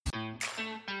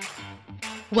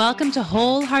Welcome to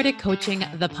Wholehearted Coaching,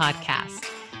 the podcast.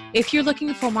 If you're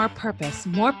looking for more purpose,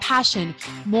 more passion,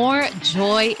 more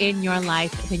joy in your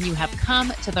life, then you have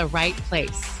come to the right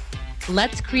place.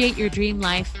 Let's create your dream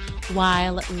life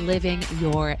while living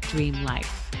your dream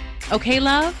life. Okay,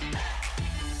 love?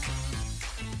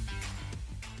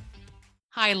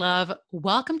 Hi, love.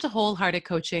 Welcome to Wholehearted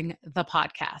Coaching, the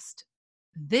podcast.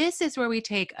 This is where we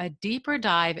take a deeper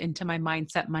dive into my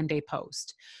Mindset Monday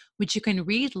post, which you can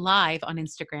read live on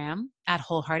Instagram at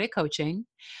Wholehearted Coaching,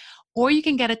 or you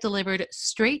can get it delivered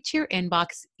straight to your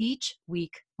inbox each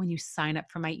week when you sign up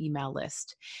for my email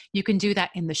list. You can do that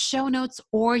in the show notes,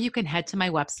 or you can head to my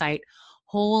website,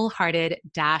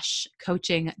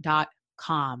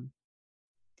 wholehearted-coaching.com.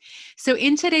 So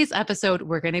in today's episode,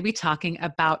 we're going to be talking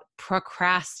about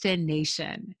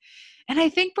procrastination. And I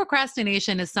think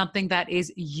procrastination is something that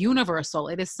is universal.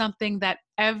 It is something that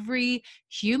every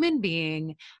human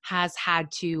being has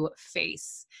had to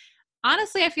face.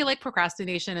 Honestly, I feel like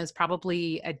procrastination is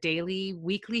probably a daily,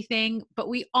 weekly thing, but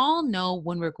we all know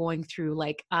when we're going through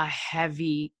like a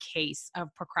heavy case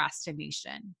of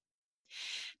procrastination.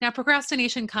 Now,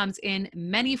 procrastination comes in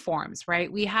many forms,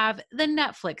 right? We have the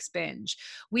Netflix binge.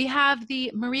 We have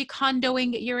the Marie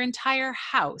Kondoing your entire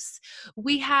house.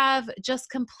 We have just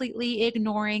completely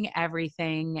ignoring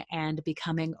everything and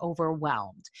becoming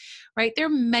overwhelmed, right? There are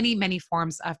many, many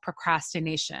forms of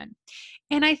procrastination.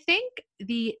 And I think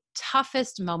the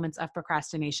toughest moments of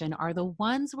procrastination are the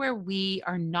ones where we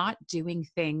are not doing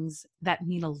things that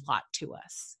mean a lot to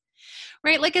us,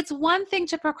 right? Like it's one thing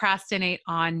to procrastinate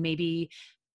on maybe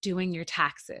doing your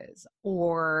taxes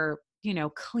or,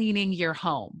 cleaning your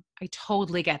home. I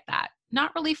totally get that.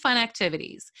 Not really fun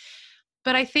activities.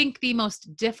 But I think the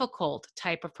most difficult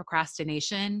type of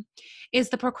procrastination is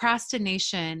the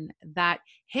procrastination that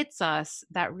hits us,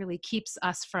 that really keeps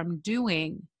us from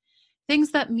doing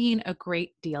things that mean a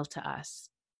great deal to us.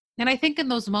 And I think in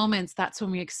those moments, that's when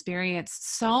we experience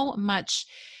so much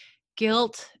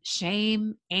guilt,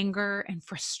 shame, anger, and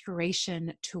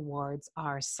frustration towards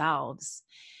ourselves.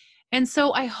 And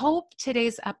so I hope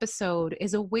today's episode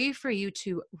is a way for you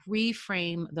to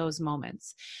reframe those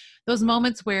moments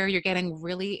where you're getting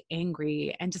really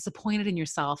angry and disappointed in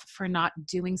yourself for not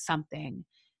doing something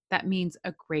that means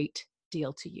a great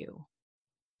deal to you.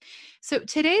 So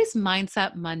today's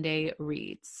Mindset Monday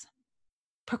reads,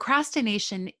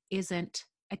 procrastination isn't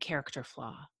a character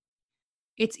flaw.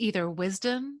 It's either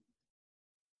wisdom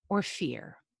or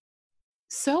fear.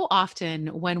 So often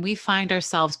when we find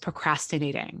ourselves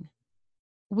procrastinating,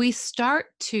 we start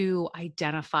to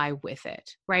identify with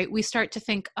it, right? We start to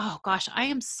think, oh gosh, I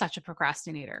am such a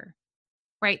procrastinator,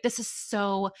 right? This is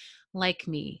so like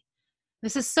me.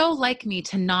 This is so like me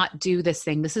to not do this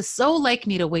thing. This is so like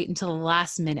me to wait until the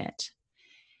last minute.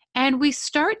 And we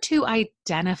start to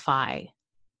identify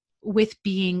with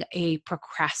being a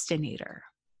procrastinator.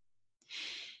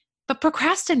 But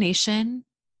procrastination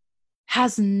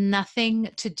has nothing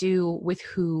to do with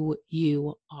who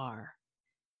you are.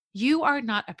 You are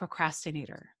not a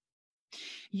procrastinator.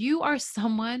 You are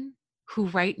someone who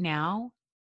right now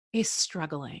is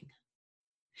struggling.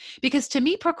 Because to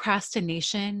me,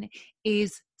 procrastination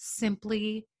is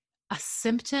simply a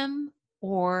symptom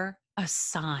or a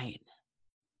sign.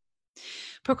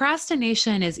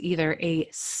 Procrastination is either a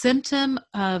symptom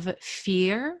of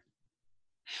fear,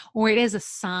 or it is a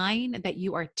sign that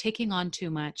you are taking on too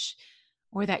much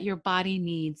or that your body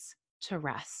needs to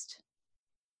rest.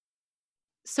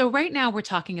 So right now we're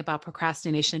talking about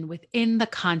procrastination within the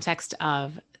context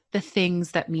of the things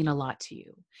that mean a lot to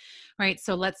you, right?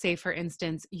 So let's say, for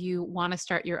instance, you want to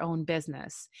start your own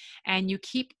business and you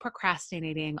keep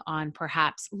procrastinating on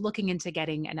perhaps looking into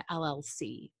getting an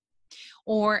LLC.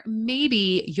 Or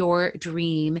maybe your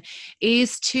dream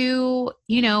is to,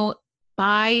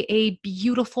 buy a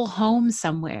beautiful home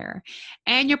somewhere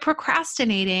and you're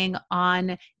procrastinating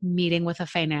on meeting with a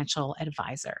financial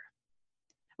advisor.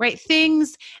 Right?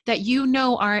 Things that you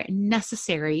know are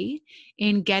necessary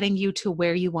in getting you to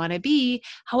where you want to be.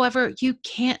 However, you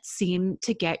can't seem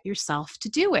to get yourself to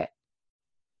do it.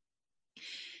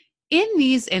 In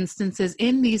these instances,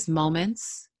 in these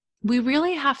moments, we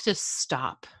really have to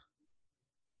stop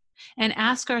and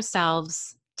ask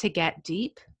ourselves to get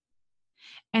deep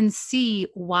and see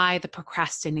why the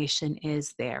procrastination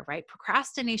is there, right?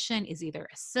 Procrastination is either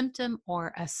a symptom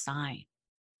or a sign.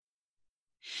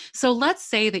 So let's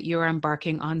say that you're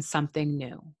embarking on something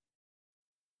new,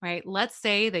 right? Let's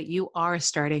say that you are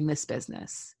starting this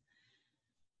business.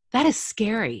 That is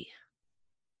scary.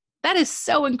 That is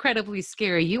so incredibly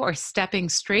scary. You are stepping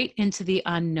straight into the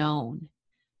unknown,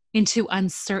 into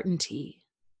uncertainty.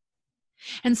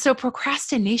 And so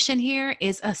procrastination here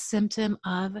is a symptom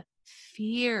of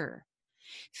fear.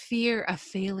 Fear of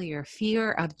failure,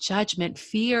 fear of judgment,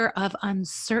 fear of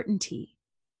uncertainty.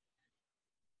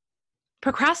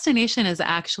 Procrastination is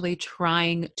actually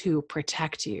trying to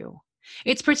protect you.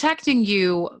 It's protecting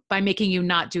you by making you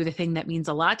not do the thing that means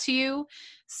a lot to you.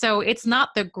 So it's not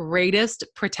the greatest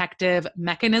protective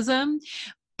mechanism,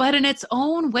 but in its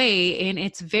own way, in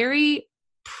its very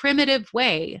primitive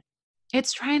way,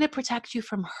 it's trying to protect you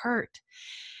from hurt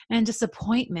and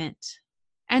disappointment.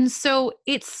 And so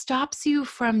it stops you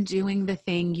from doing the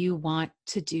thing you want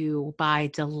to do by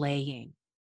delaying.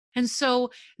 And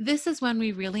so this is when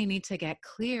we really need to get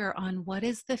clear on what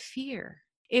is the fear.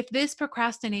 If this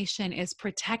procrastination is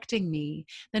protecting me,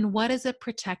 then what is it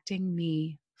protecting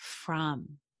me from?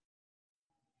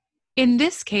 In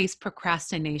this case,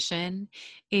 procrastination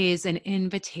is an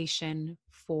invitation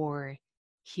for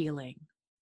healing,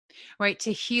 right?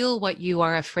 To heal what you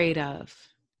are afraid of,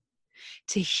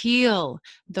 to heal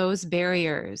those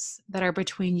barriers that are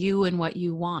between you and what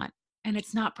you want. And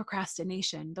it's not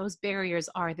procrastination. Those barriers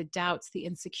are the doubts, the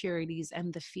insecurities,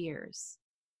 and the fears.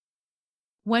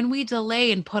 When we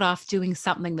delay and put off doing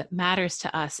something that matters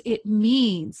to us, it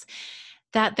means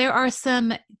that there are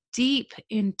some deep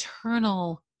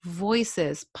internal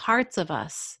voices, parts of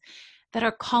us that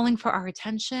are calling for our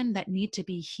attention, that need to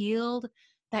be healed,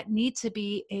 that need to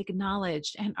be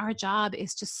acknowledged. And our job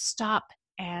is to stop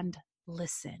and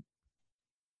listen.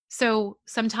 So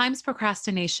sometimes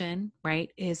procrastination, right,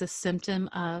 is a symptom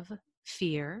of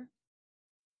fear.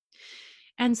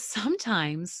 And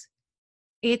sometimes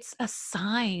it's a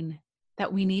sign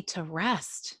that we need to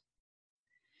rest.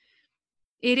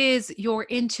 It is your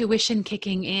intuition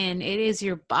kicking in. It is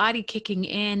your body kicking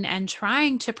in and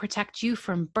trying to protect you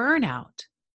from burnout.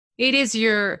 It is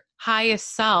your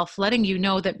highest self letting you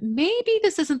know that maybe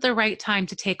this isn't the right time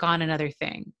to take on another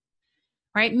thing,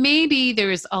 right? Maybe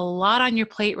there's a lot on your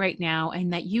plate right now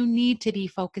and that you need to be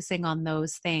focusing on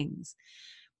those things,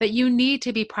 that you need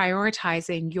to be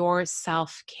prioritizing your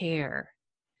self-care.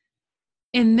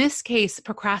 In this case,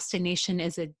 procrastination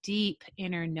is a deep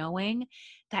inner knowing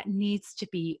that needs to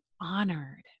be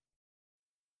honored,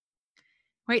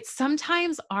 right?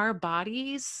 Sometimes our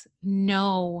bodies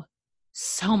know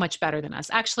so much better than us.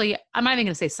 Actually, I'm not even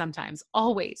going to say sometimes,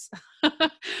 always.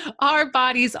 Our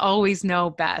bodies always know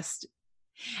best.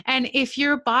 And if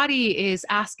your body is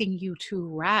asking you to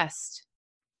rest,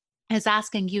 is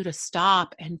asking you to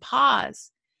stop and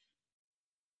pause,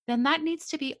 then that needs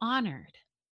to be honored.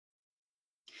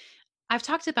 I've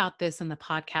talked about this in the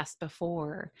podcast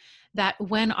before, that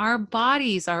when our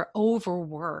bodies are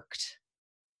overworked,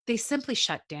 they simply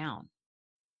shut down,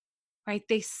 right?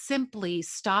 They simply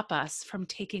stop us from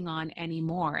taking on any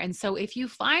more. And so if you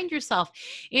find yourself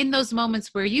in those moments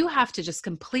where you have to just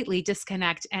completely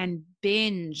disconnect and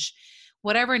binge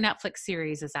whatever Netflix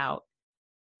series is out,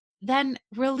 then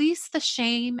release the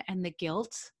shame and the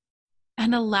guilt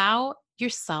and allow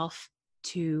yourself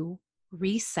to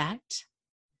reset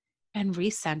and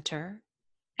recenter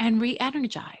and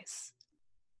re-energize.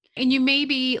 And you may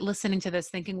be listening to this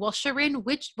thinking, well, Sharon,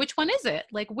 which one is it?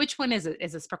 Like, which one is it?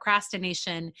 Is this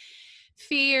procrastination,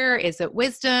 fear? Is it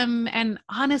wisdom? And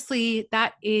honestly,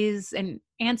 that is an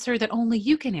answer that only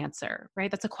you can answer,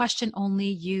 right? That's a question only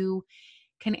you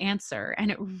can answer. And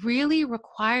it really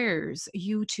requires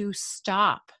you to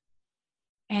stop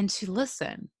and to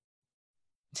listen,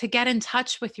 to get in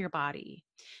touch with your body,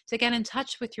 to get in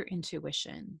touch with your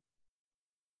intuition.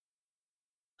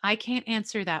 I can't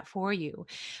answer that for you.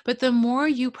 But the more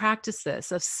you practice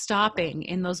this, of stopping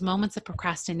in those moments of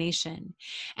procrastination,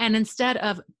 and instead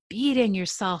of beating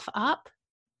yourself up,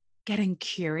 getting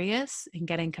curious and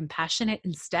getting compassionate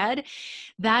instead,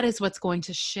 that is what's going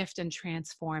to shift and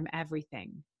transform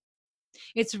everything.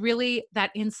 It's really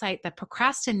that insight that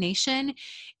procrastination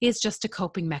is just a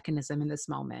coping mechanism in this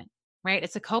moment, right?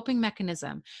 It's a coping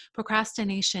mechanism.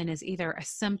 Procrastination is either a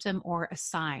symptom or a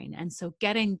sign. And so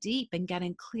getting deep and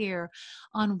getting clear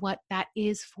on what that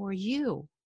is for you.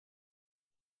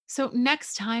 So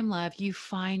next time, love, you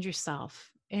find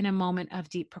yourself in a moment of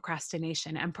deep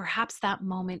procrastination, and perhaps that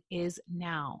moment is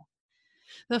now.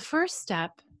 The first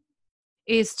step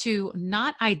is to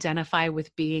not identify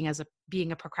with being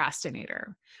a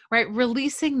procrastinator, right?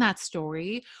 Releasing that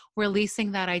story,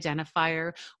 releasing that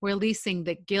identifier, releasing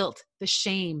the guilt, the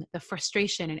shame, the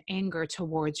frustration and anger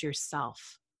towards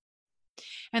yourself.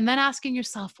 And then asking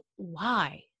yourself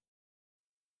why,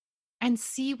 and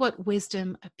see what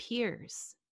wisdom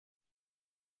appears.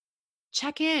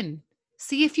 Check in,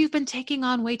 see if you've been taking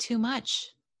on way too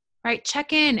much. Right?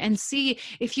 Check in and see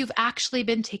if you've actually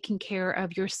been taking care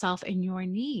of yourself and your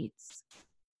needs.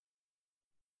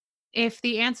 If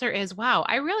the answer is, wow,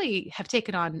 I really have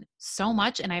taken on so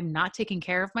much and I'm not taking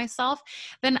care of myself,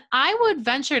 then I would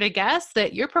venture to guess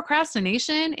that your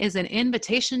procrastination is an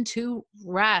invitation to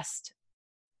rest.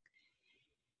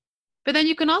 But then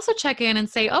you can also check in and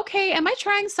say, okay, am I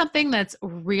trying something that's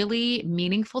really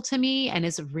meaningful to me and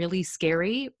is really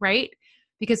scary, right?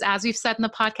 Because as we've said in the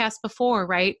podcast before,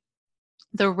 right,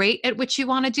 the rate at which you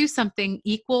want to do something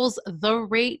equals the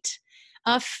rate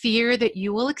of fear that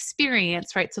you will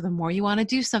experience, right? So the more you want to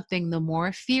do something, the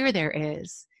more fear there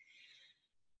is.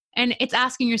 And it's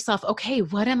asking yourself, okay,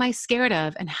 what am I scared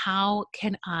of? And how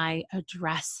can I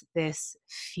address this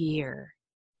fear?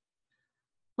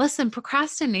 Listen,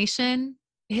 procrastination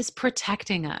is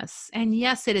protecting us. And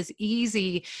yes, it is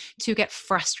easy to get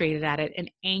frustrated at it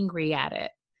and angry at it.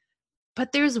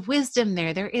 But there's wisdom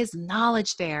there, there is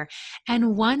knowledge there.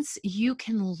 And once you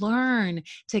can learn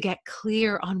to get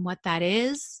clear on what that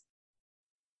is,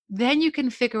 then you can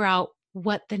figure out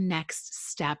what the next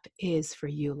step is for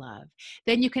you, love.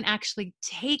 Then you can actually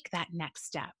take that next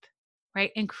step,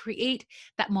 right? And create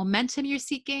that momentum you're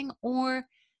seeking, or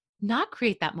not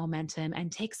create that momentum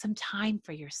and take some time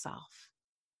for yourself.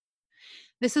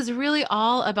 This is really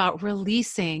all about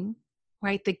releasing,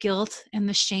 right, the guilt and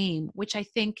the shame, which I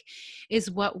think is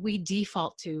what we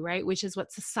default to, right, which is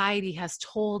what society has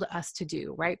told us to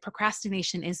do, right?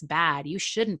 Procrastination is bad. You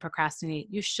shouldn't procrastinate.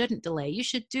 You shouldn't delay. You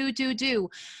should do.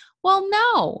 Well,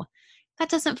 no, that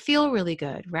doesn't feel really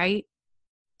good, right?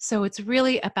 So it's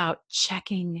really about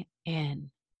checking in.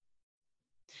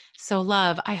 So,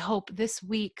 love, I hope this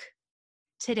week,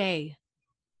 today,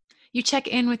 you check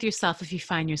in with yourself if you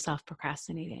find yourself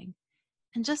procrastinating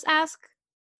and just ask,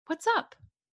 what's up?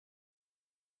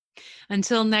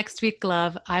 Until next week,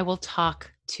 love, I will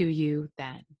talk to you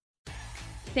then.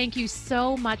 Thank you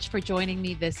so much for joining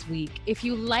me this week. If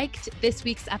you liked this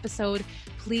week's episode,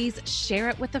 please share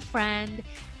it with a friend,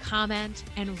 comment,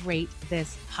 and rate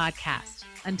this podcast.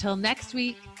 Until next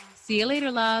week, see you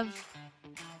later, love.